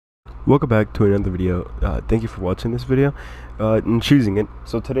Welcome back to another video. Thank you for watching this video and choosing it.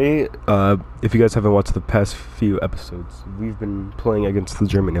 So today, if you guys haven't watched the past few episodes, we've been playing against the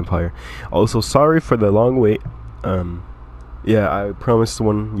German Empire. Also, sorry for the long wait. Yeah, I promised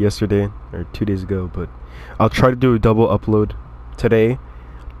one yesterday or 2 days ago, but I'll try to do a double upload today.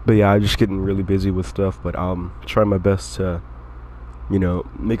 But yeah, I'm just getting really busy with stuff, but I'll try my best to,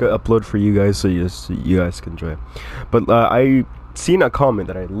 make an upload for you guys so you guys can enjoy it. But I seen a comment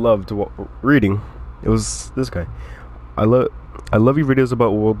that I loved reading. It was this guy. I love your videos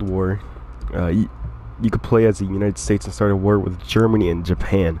about World War. You could play as the United States and start a war with Germany and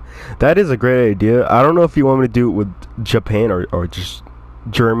Japan. That is a great idea. I don't know if you want me to do it with Japan or just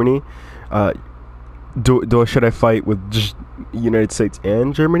Germany. Should I fight with just United States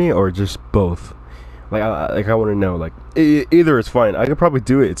and Germany or just both? I want to know. Either is fine. I could probably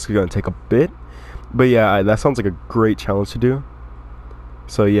do it. It's gonna take a bit, but yeah, that sounds like a great challenge to do.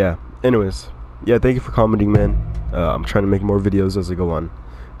 So yeah. Anyways, yeah. Thank you for commenting, man. I'm trying to make more videos as I go on.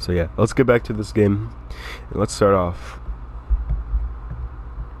 So yeah, let's get back to this game. And let's start off.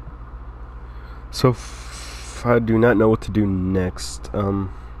 So I do not know what to do next. So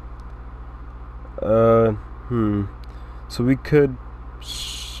we could.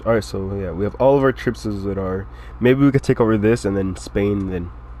 Alright, so yeah, we have all of our troops as it are. Maybe we could take over this and then Spain. Then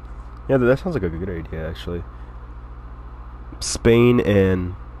yeah, that sounds like a good idea actually. Spain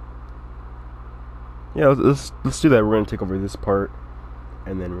and yeah, let's do that. We're gonna take over this part,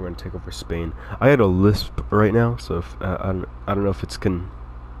 and then we're gonna take over Spain. I had a lisp right now, so if, I don't know if it's can.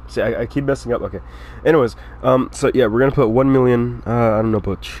 See, I keep messing up. Okay. Anyways, so yeah, we're gonna put 1 million. I don't know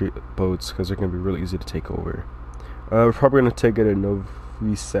about boats because they're gonna be really easy to take over. We're probably gonna take it at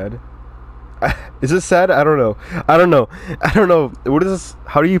Novi Sad. Is this sad? I don't know. I don't know. What is this?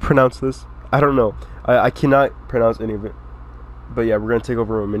 How do you pronounce this? I don't know. I cannot pronounce any of it. But yeah, we're going to take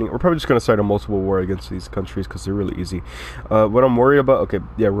over Romania. We're probably just going to start a multiple war against these countries because they're really easy. What I'm worried about, okay,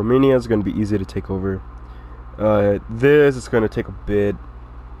 yeah, Romania is going to be easy to take over. This is going to take a bit.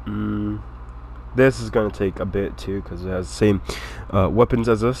 This is going to take a bit too because it has the same weapons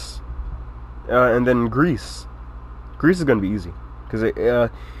as us. And then Greece. Greece is going to be easy because it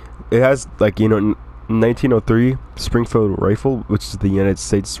has 1903 Springfield rifle, which is the United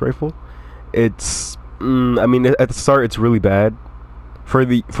States rifle. It's I mean, at the start it's really bad for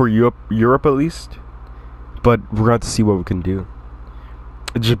Europe at least, but we're gonna have to see what we can do.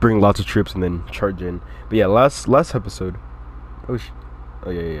 Just bring lots of troops and then charge in. But yeah, last episode. Oh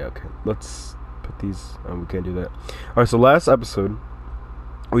yeah. Okay, let's put these. We can't do that. All right, so last episode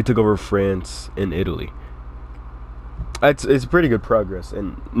we took over France and Italy. It's pretty good progress.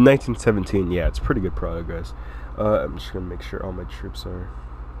 In 1917, yeah, it's pretty good progress. I'm just gonna make sure all my troops are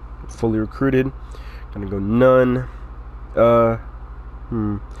fully recruited. Gonna go none. We're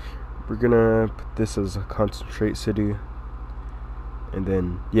gonna put this as a concentrate city, and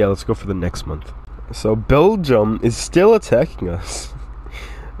then yeah, let's go for the next month. So Belgium is still attacking us.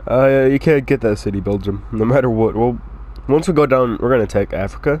 You can't get that city, Belgium, no matter what. Well, once we go down, we're gonna attack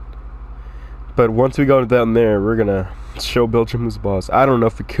Africa. But once we go down there, we're gonna show Belgium who's boss. I don't know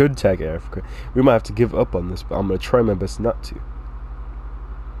if we could attack Africa. We might have to give up on this, but I'm gonna try my best not to.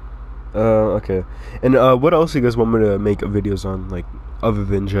 Okay. And what else you guys want me to make videos on, like other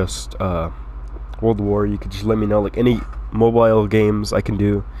than just World War? You could just let me know, like any mobile games I can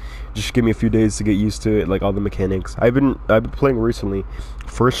do. Just give me a few days to get used to it, like all the mechanics. I've been playing recently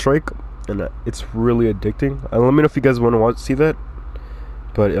First Strike, and it's really addicting. Let me know if you guys want to see that.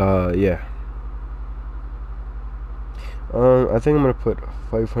 But yeah. I think I'm gonna put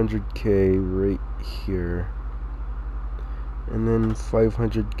 500k right here. And then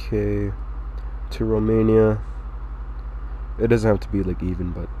 500k to Romania. It doesn't have to be like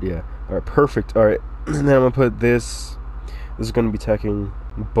even, but yeah. Alright, perfect. Alright, and then I'm gonna put this. This is gonna be attacking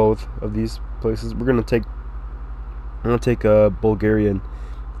both of these places. I'm gonna take Bulgarian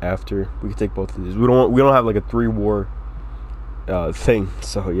after. We can take both of these. We don't have like a 3-war thing.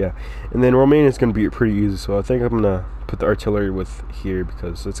 So yeah. And then Romania is gonna be pretty easy. So I think I'm gonna put the artillery with here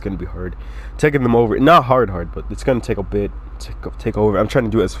because it's gonna be hard taking them over. Not hard, but it's gonna take a bit to take over. I'm trying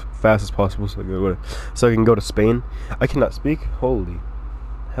to do it as fast as possible so I can go to Spain. I cannot speak. Holy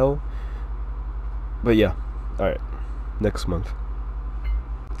hell. But yeah. All right. Next month.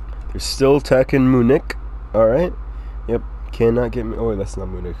 They're still attacking Munich. All right. Yep. Cannot get me. Oh, that's not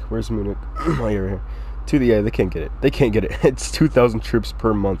Munich. Where's Munich? Oh, you're here. Yeah, they can't get it. They can't get it. It's 2,000 troops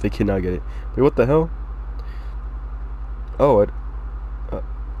per month. They cannot get it. Wait, what the hell? Oh,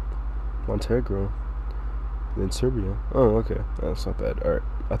 Montenegro. Then Serbia. Oh, okay. That's not bad. Alright.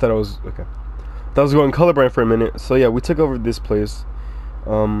 I thought I was... Okay. I thought I was going colorblind for a minute. So, yeah, we took over this place.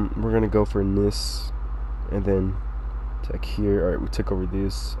 We're gonna go for Nis, and then attack here. All right, we took over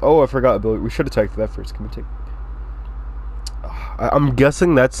this. Oh, I forgot ability. We should attack that first. Can we take? I'm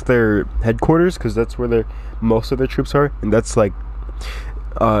guessing that's their headquarters because that's where most of their troops are, and that's like,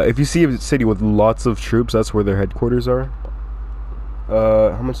 if you see a city with lots of troops, that's where their headquarters are.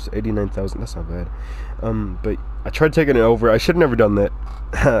 How much is 89,000? That's not bad. But I tried taking it over. I should have never done that.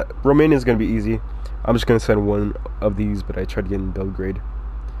 Romania is gonna be easy. I'm just gonna send one of these, but I tried getting Belgrade.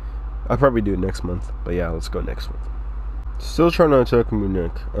 I'll probably do it next month. But yeah, let's go next month. Still trying to attack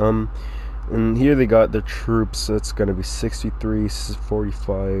Munich. And here they got their troops. That's gonna be 63,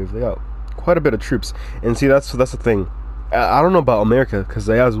 45. They got quite a bit of troops. And see, that's the thing. I don't know about America because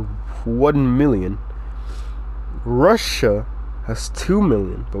they have 1 million. Russia has 2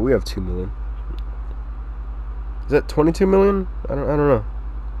 million, but we have 2 million. Is that 22 million? I don't know.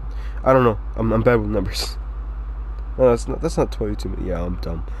 I don't know. I'm bad with numbers. No, that's not 22 million. Yeah, I'm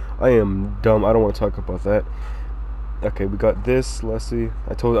dumb. I am dumb. I don't want to talk about that. Okay, we got this. Let's see.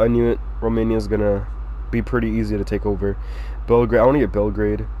 I knew it. Romania's gonna be pretty easy to take over. Belgrade. I want to get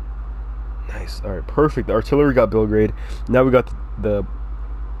Belgrade. Nice. All right, perfect. The artillery got Belgrade. Now we got the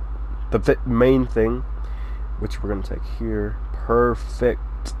main thing, which we're gonna take here. Perfect.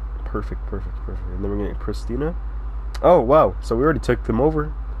 And then we're getting Pristina. Oh wow! So we already took them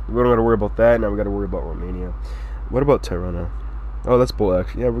over. We don't got to worry about that. Now we got to worry about Romania. What about Tirana? Oh, that's bull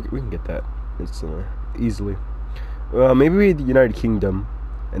actually. Yeah, we can get that. It's easily. Maybe the United Kingdom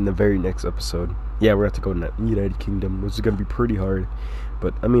in the very next episode. Yeah, we're gonna have to go to United Kingdom, which is gonna be pretty hard.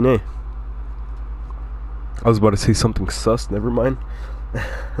 But I mean, hey. I was about to say something sus. Never mind.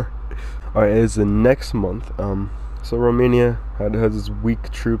 All right, it's the next month. So Romania has its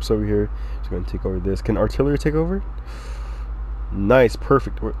weak troops over here. It's going to take over this. Can artillery take over? Nice,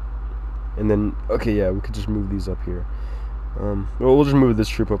 perfect. And then, okay, yeah, we could just move these up here. Well, we'll just move this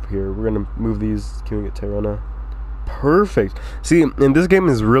troop up here. We're going to move these. Can we get Tirana? Perfect. See, and this game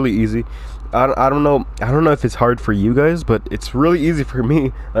is really easy. I don't know if it's hard for you guys, but it's really easy for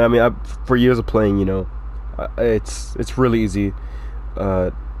me. I mean, for you as a playing, you know, it's really easy.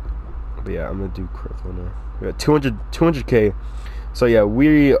 But yeah, I'm gonna do Krivla now. We got 200k. So yeah,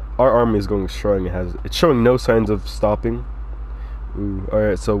 our army is going strong. It's showing no signs of stopping. Ooh, all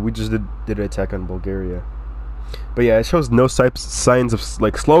right, so we just did an attack on Bulgaria. But yeah, it shows no signs of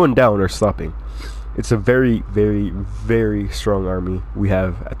like slowing down or stopping. It's a very, very, very strong army we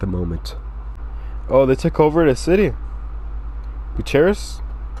have at the moment. Oh, they took over the city. Bucharest?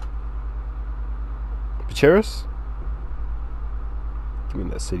 Give me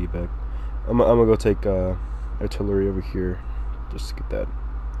that city back. I'm gonna go take artillery over here just to get that.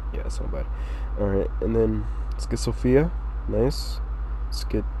 Yeah, it's not bad. Alright, and then let's get Sofia. Nice. Let's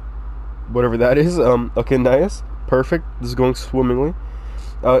get whatever that is. Okay, nice. Perfect. This is going swimmingly.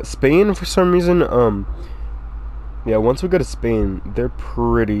 Spain, for some reason, yeah, once we go to Spain, they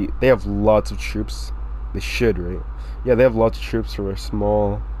have lots of troops. They should, right? Yeah, they have lots of troops for a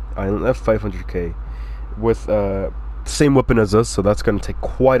small island. They have 500k with same weapon as us, so that's gonna take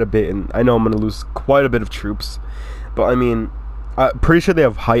quite a bit, and I know I'm gonna lose quite a bit of troops, but I mean, I'm pretty sure they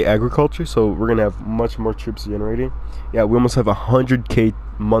have high agriculture, so we're gonna have much more troops generating. Yeah, we almost have 100k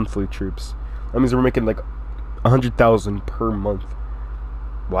monthly troops. That means we're making like 100,000 per month.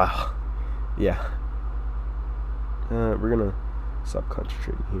 Wow. Yeah. We're gonna stop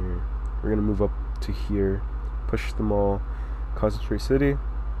concentrating here. We're gonna move up to here, push them all, concentrate city.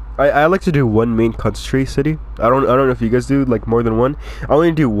 I like to do one main concentrate city. I don't know if you guys do like more than one. I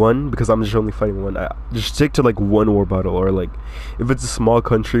only do one because I'm just only fighting one. I just stick to like one war battle, or like if it's a small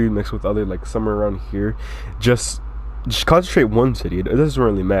country mixed with other like somewhere around here, just concentrate one city. It doesn't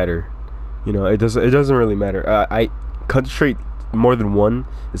really matter, you know. It doesn't really matter. I concentrate more than one.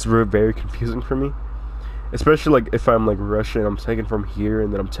 It's very confusing for me, especially like if I'm like Russian, I'm taking from here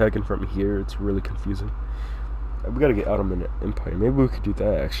and then I'm taking from here. It's really confusing. We gotta get Ottoman Empire. Maybe we could do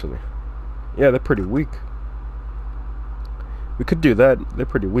that actually. Yeah, they're pretty weak. We could do that. They're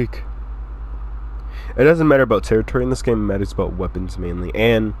pretty weak. It doesn't matter about territory in this game. It matters about weapons mainly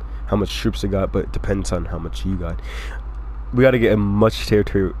and how much troops they got. But it depends on how much you got. We gotta get as much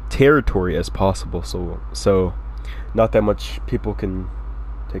territory as possible. So not that much people can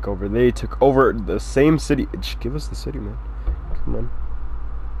take over. They took over the same city. Just give us the city, man. Come on.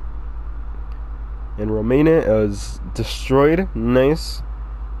 And Romania is destroyed. Nice.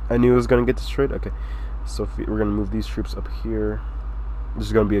 I knew it was gonna get destroyed. Okay, so we're gonna move these troops up here. This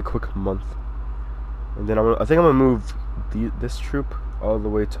is gonna be a quick month, and then I think I'm gonna move this troop all the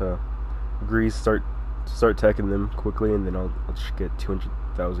way to Greece. Start attacking them quickly, and then I'll just get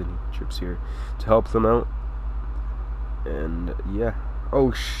 200,000 troops here to help them out. And yeah,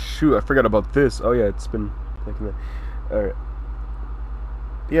 Oh shoot, I forgot about this. Oh yeah, it's been taking that. Alright.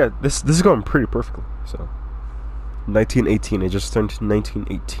 Yeah, this is going pretty perfectly. So 1918, I just turned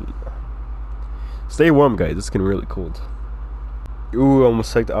 1918. Stay warm, guys, it's getting really cold. Ooh,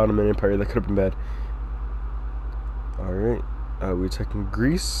 almost like the Ottoman Empire, that could have been bad. Alright. We're attacking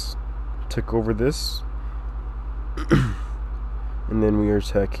Greece. Took over this. And then we are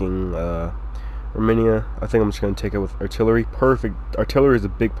attacking Romania. I think I'm just going to take it with artillery. Perfect. Artillery is a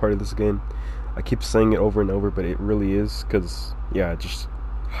big part of this game. I keep saying it over and over, but it really is. Because, yeah, just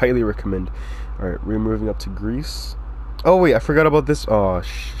highly recommend. Alright, we're moving up to Greece. Oh, wait, I forgot about this. Oh,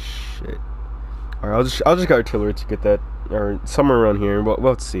 shit. Alright, I'll just get artillery to get that. Or somewhere around here. Well,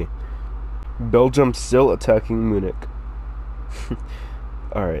 let's see. Belgium still attacking Munich.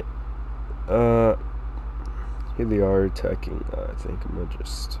 Alright. Here they are attacking. I think I'm gonna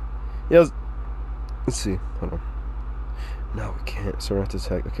just. Yeah, let's see. Hold on. No, we can't. So we're gonna have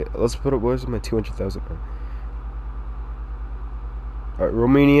to attack. Okay, let's put up. Where's my 200,000? Alright,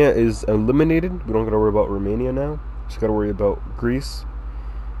 Romania is eliminated. We don't gotta worry about Romania now. Just gotta worry about Greece.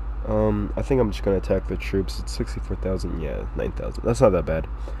 I think I'm just gonna attack the troops. It's 64,000. Yeah, 9,000. That's not that bad.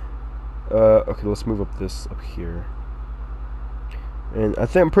 Okay, let's move up here. And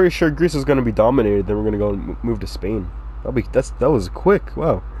I'm pretty sure Greece is gonna be dominated. Then we're gonna go and move to Spain. That was quick.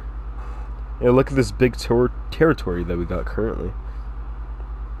 Wow. Yeah, look at this big territory that we got currently.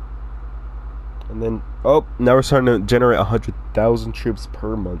 And then, oh, now we're starting to generate 100,000 troops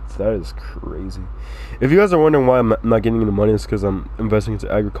per month. That is crazy. If you guys are wondering why I'm not getting any money, it's because I'm investing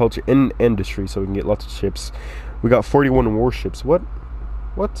into agriculture and industry so we can get lots of ships. We got 41 warships. What?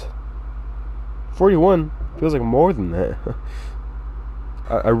 41? Feels like more than that.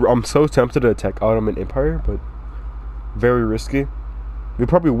 I'm so tempted to attack Ottoman Empire, but very risky. We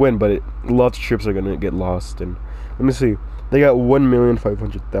probably win, but lots of troops are gonna get lost. And let me see, they got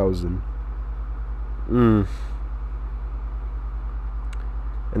 1,500,000. And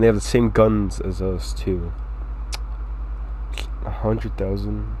they have the same guns as us too.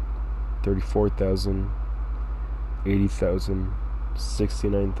 100,000, 34,000, 80,000,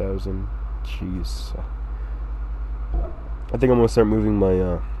 69,000. Jeez. I think I'm gonna start moving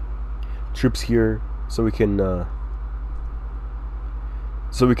my troops here so we can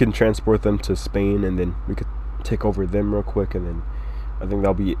transport them to Spain, and then we could take over them real quick, and then I think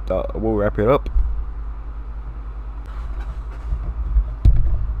that'll be we'll wrap it up.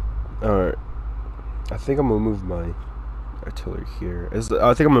 Alright, I think I'm gonna move my artillery here. I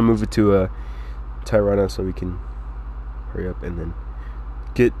think I'm gonna move it to Tirana so we can hurry up and then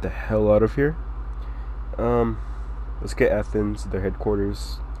get the hell out of here. Let's get Athens, their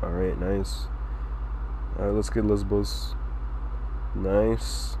headquarters. Alright, nice. Alright, let's get Lesbos.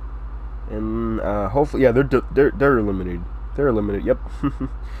 Nice. And hopefully, yeah, they're eliminated. They're eliminated. Yep.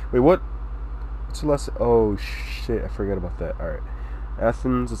 Wait, what? What's the last? Oh shit, I forgot about that. Alright,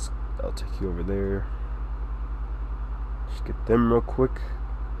 Athens. I'll take you over there. Just get them real quick.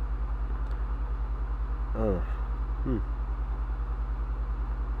 But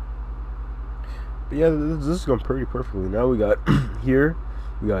yeah, this is going pretty perfectly. Now we got here,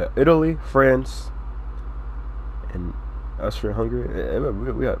 we got Italy, France, and Austria-Hungary.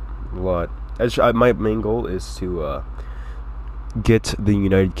 We got a lot. My main goal is to get the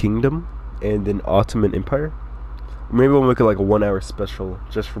United Kingdom and then Ottoman Empire. Maybe we'll make it like a 1-hour special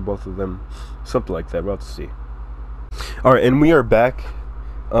just for both of them, something like that. We'll have to see. All right, and we are back.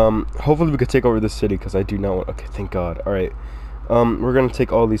 Hopefully we could take over this city because I do not want. Okay, thank God. All right, we're gonna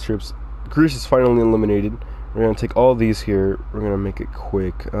take all these troops. Greece is finally eliminated. We're gonna take all these here. We're gonna make it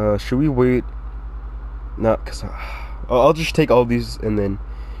quick. Should we wait? Not because I'll just take all these and then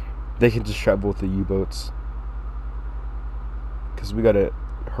they can just travel with the U-boats. Because we gotta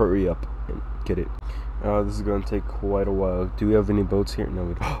hurry up and get it. This is gonna take quite a while. Do we have any boats here? No,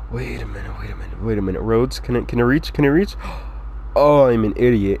 we don't. Wait a minute. Roads? Can it reach? Oh, I'm an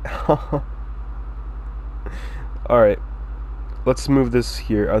idiot. Alright. Let's move this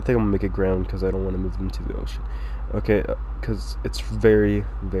here. I think I'm gonna make it ground because I don't want to move them to the ocean. Okay, because it's very,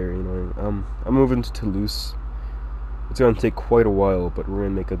 very annoying. I'm moving to Toulouse. It's gonna take quite a while, but we're gonna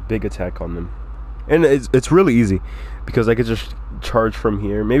make a big attack on them. And it's really easy because I could just charge from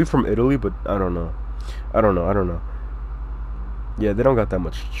here, maybe from Italy, but I don't know. Yeah, they don't got that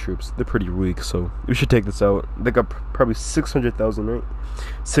much troops. They're pretty weak, so we should take this out. They got probably 600,000, right?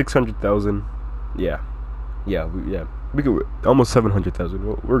 600,000. Yeah. We could almost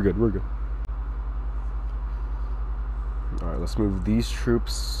 700,000. We're good. All right, let's move these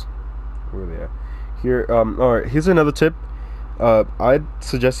troops. Where are they at? Here. All right. Here's another tip. I'd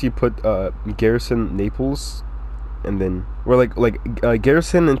suggest you put garrison Naples and then or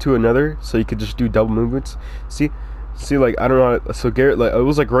garrison into another, so you could just do double movements. See, like I don't know. So Garrett, like it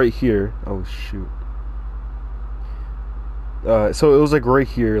was like right here. Oh shoot. So it was like right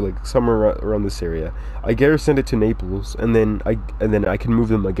here, like somewhere around this area. I garrisoned it to Naples, and then I can move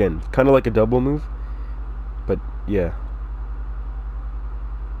them again, kind of like a double move. But yeah.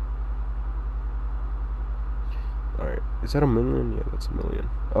 All right, is that a million? Yeah, that's a million.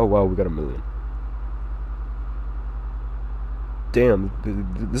 Oh wow, we got a million. Damn,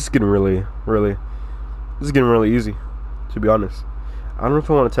 this is getting really this is getting really easy, to be honest. I don't know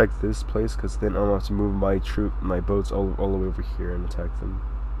if I want to attack this place, because then I'm going to have to move my boats all the way over here and attack them.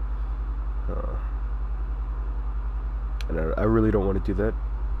 And I really don't want to do that.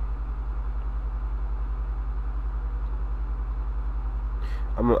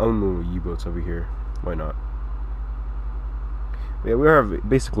 I'm going to move U-boats over here. Why not? Yeah, we have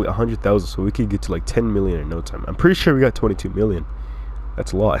basically 100,000, so we could get to like 10 million in no time. I'm pretty sure we got 22 million.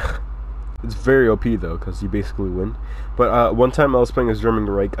 That's a lot. It's very OP though, because you basically win. But one time I was playing as German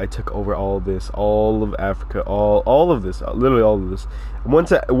Reich, I took over all of this, all of Africa, all of this, literally all of this. I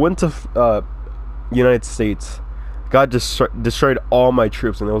went to United States, God destroyed all my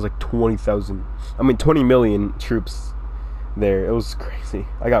troops, and there was like 20 million troops there. It was crazy.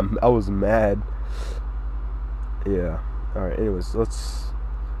 I was mad. Yeah. All right. Anyways, I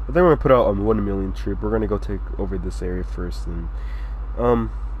think we're gonna put out 1 million troop. We're gonna go take over this area first, and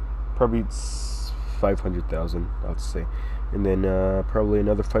probably 500,000, I would say, and then probably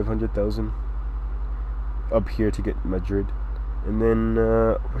another 500,000 up here to get Madrid, and then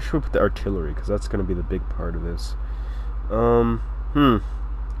where should we put the artillery? Because that's gonna be the big part of this. We'll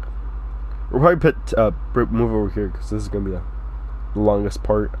probably move over here, because this is gonna be the longest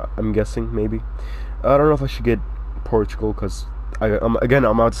part. I'm guessing maybe. I don't know if I should get Portugal, because I'm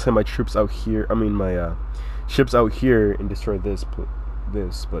about to send my troops out here. I mean my ships out here and destroy this,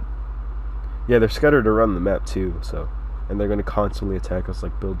 but yeah, they're scattered around the map too. So, and they're gonna constantly attack us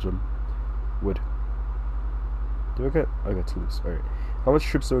like Belgium would. I got Toulouse. All right, how much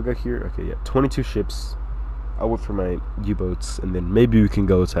troops do I got here? Okay, yeah, 22 ships. I'll wait for my U-boats, and then maybe we can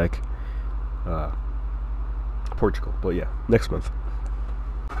go attack Portugal. But yeah, next month.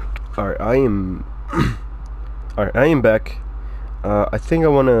 All right, I am. All right, I am back. I think I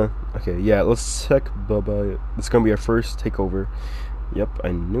wanna. Okay, yeah, let's check Bubba. It's gonna be our first takeover. Yep,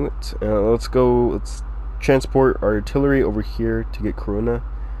 I knew it. Let's go. Let's transport our artillery over here to get Corona.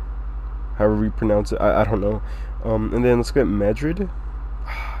 However you pronounce it, I don't know. And then let's get Madrid.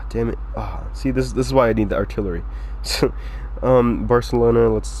 Damn it. See, this is why I need the artillery. So, Barcelona.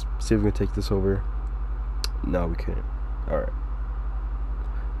 Let's see if we can take this over. No, we can't. All right.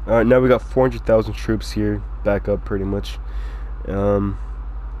 Alright, now we got 400,000 troops here, back up pretty much. And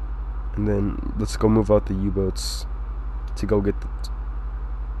then let's go move out the U-boats to go get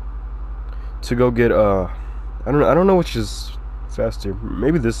I don't know which is faster.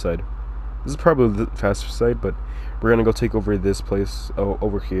 Maybe this side. This is probably the faster side, but we're gonna go take over this place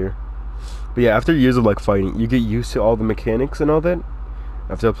over here. But yeah, after years of like fighting, you get used to all the mechanics and all that.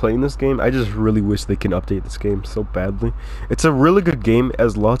 After playing this game, I just really wish they can update this game so badly. It's a really good game,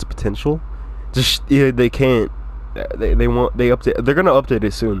 has lots of potential. Just they can't. They update. They're gonna update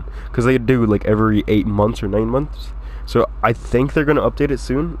it soon, because they do like every 8 months or 9 months. So I think they're gonna update it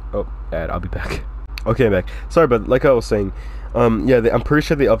soon. Oh, I'll be back. Okay, I'm back. Sorry, but like I was saying, yeah, I'm pretty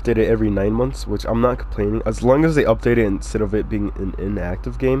sure they update it every 9 months, which I'm not complaining. As long as they update it instead of it being an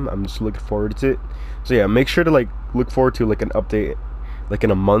inactive game, I'm just looking forward to it. So yeah, make sure to like look forward to like an update. Like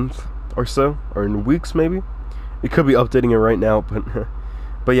in a month or so, or in weeks maybe. It could be updating it right now,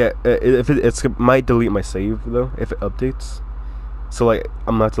 but yeah, if it might delete my save though if it updates. So like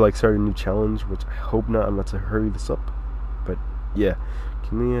I'm about to like start a new challenge, which I hope not. I'm about to hurry this up, but yeah.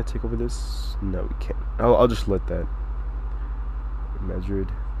 Can we take over this? No, we can't. I'll just let that. Madrid.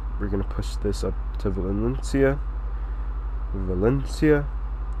 We're gonna push this up to Valencia. Valencia's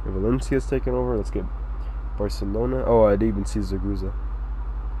taking over. Let's get Barcelona. Oh, I didn't even see Zaragoza.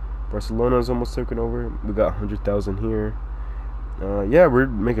 Barcelona's almost taken over. We got 100,000 here. Yeah, we're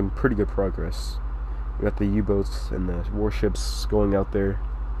making pretty good progress. We got the U-boats and the warships going out there.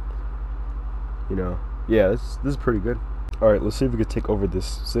 You know, yeah, this is pretty good. All right, let's see if we can take over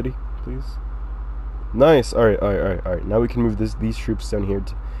this city, please. Nice. All right. Now we can move these troops down here.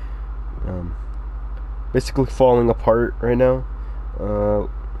 Basically falling apart right now.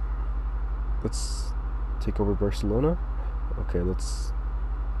 Let's take over Barcelona. Okay, let's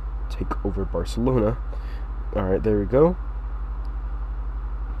take over Barcelona. Alright, there we go.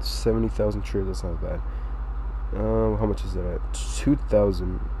 70,000 troops, that's not bad. How much is that at?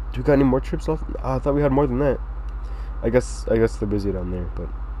 2,000. Do we got any more troops left? I thought we had more than that. I guess they're busy down there. But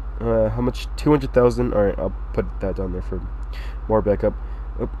how much? 200,000. All right, I'll put that down there for more backup.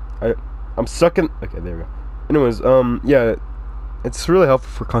 I'm stuck in. Okay, there we go. Anyways, yeah, it's really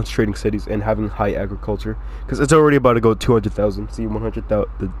helpful for concentrating cities and having high agriculture because it's already about to go 200,000. See,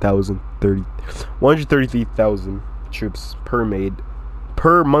 133,000 troops per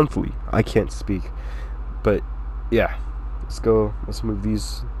monthly. I can't speak, but yeah, let's go. Let's move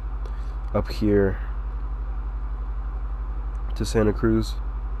these up here to Santa Cruz.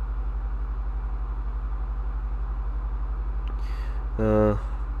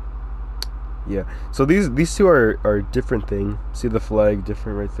 Yeah, so these two are different thing. See the flag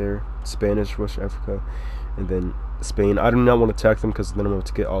different right there. Spanish, West Africa, and then Spain. I do not want to attack them because then I'm going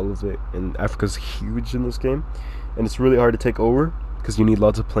to get all of it. And Africa's huge in this game, and it's really hard to take over because you need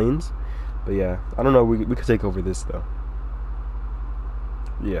lots of planes. But yeah, I don't know. We could take over this though.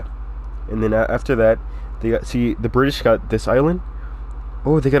 Yeah, and then after that, they got the British got this island.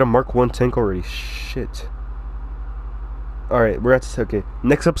 Oh, they got a Mark 1 tank already. Shit. Alright, we're at okay.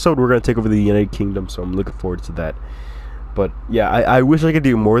 Next episode we're gonna take over the United Kingdom, so I'm looking forward to that. But yeah, I wish I could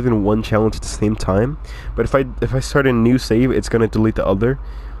do more than one challenge at the same time. But if I start a new save, it's gonna delete the other.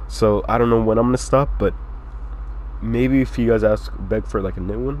 So I don't know when I'm gonna stop, but maybe if you guys beg for like a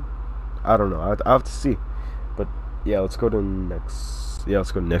new one. I don't know. I'll have to see. But yeah, let's go to next. Yeah,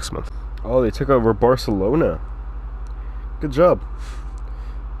 let's go to next month. Oh, they took over Barcelona. Good job.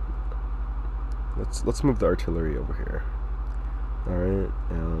 Let's move the artillery over here. Alright,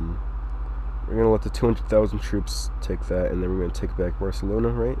 we're gonna let the 200,000 troops take that, and then we're gonna take back Barcelona,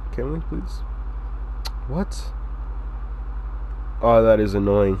 right? Can we, please? What? Oh, that is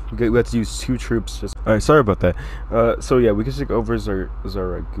annoying. We have to use 2 troops just. Alright, sorry about that. So yeah, we can take over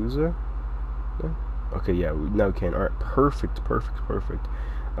Zaragoza. Yeah? Okay, yeah, now we can. Alright, perfect.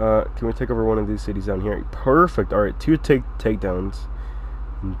 Can we take over one of these cities down here? Perfect. Alright, 2 takedowns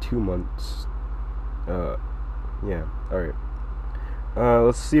in 2 months. Yeah, alright.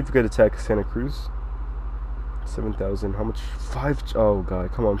 Let's see if we could attack Santa Cruz. 7,000. How much? 5. Oh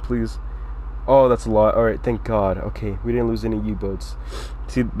god, come on, please. Oh, that's a lot. Alright, thank god. Okay, we didn't lose any U-boats.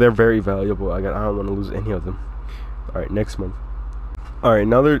 See, they're very valuable. I don't want to lose any of them. Alright, next month. Alright,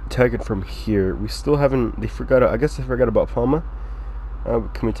 now they're attacking from here. We still haven't. I guess they forgot about Palma. Can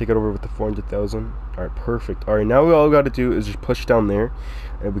we take it over with the 400,000? Alright, perfect. Alright, now all we gotta do is just push down there.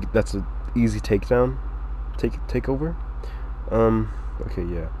 And that's an easy takedown. Takeover. Okay,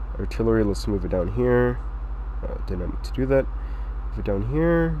 yeah. Artillery, let's move it down here. Didn't have to do that. Move it down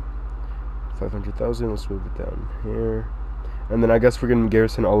here. 500,000, let's move it down here. And then I guess we're gonna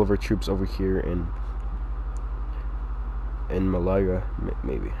garrison all of our troops over here in Malaga,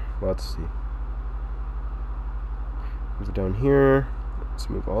 maybe. Well, let's see. Move it down here. Let's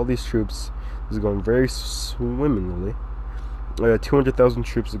move all these troops. This is going very swimmingly. 200,000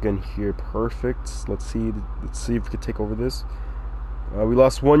 troops again here. Perfect. Let's see if we can take over this. We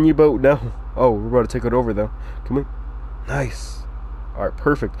lost 1 U-boat now. Oh, we're about to take it over though. Can we? Nice. Alright,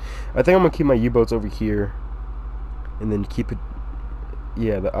 perfect. I think I'm gonna keep my U-boats over here, and then keep it.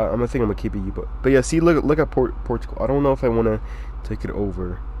 Yeah, I think I'm gonna keep a U-boat. But yeah, see, look at Portugal. I don't know if I want to take it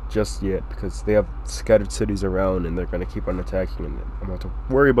over just yet because they have scattered cities around, and they're gonna keep on attacking, and I'm gonna have to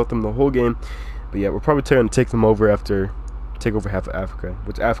worry about them the whole game. But yeah, we're probably trying to take them over after. Take over half of Africa,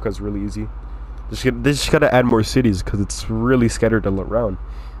 which Africa is really easy. They just gotta add more cities because it's really scattered all around.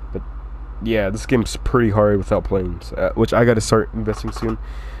 But yeah, this game's pretty hard without planes, which I gotta start investing soon.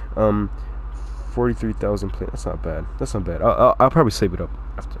 43,000 planes. That's not bad. I'll probably save it up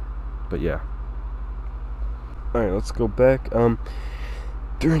after. But yeah. All right, let's go back.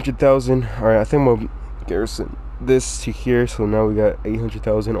 300,000. All right, I think we'll garrison this to here. So now we got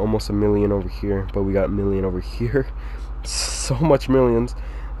 800,000, almost a million over here, but we got a million over here. So much millions.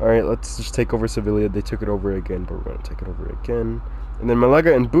 Alright, let's just take over Sevilla. They took it over again, but we're going to take it over again. And then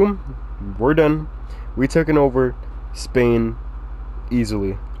Malaga, and boom, we're done. We taken over Spain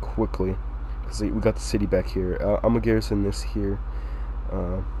easily, quickly, because we got the city back here. I'm going to garrison this here.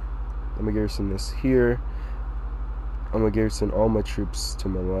 I'm going to garrison all my troops to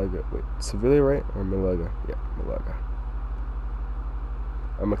Malaga. Wait, Sevilla, right? Or Malaga? Yeah, Malaga.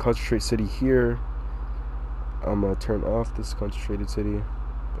 I'm going to concentrate city here. I'm going to turn off this concentrated city.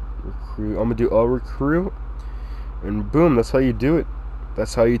 Recruit. I'm going to do all recruit. And boom, that's how you do it.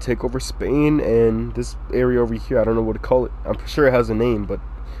 That's how you take over Spain and this area over here. I don't know what to call it. I'm sure it has a name, but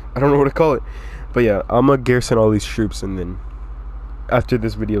I don't know what to call it. But yeah, I'm going to garrison all these troops, and then after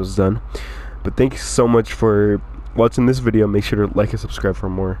this video is done. But thank you so much for watching this video. Make sure to like and subscribe for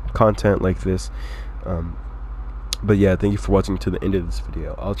more content like this. But yeah, thank you for watching to the end of this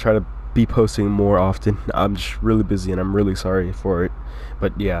video. I'll try to be posting more often. I'm just really busy and I'm really sorry for it.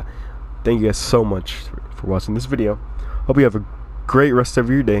 But yeah, thank you guys so much for watching this video. Hope you have a great rest of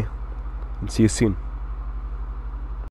your day, and see you soon.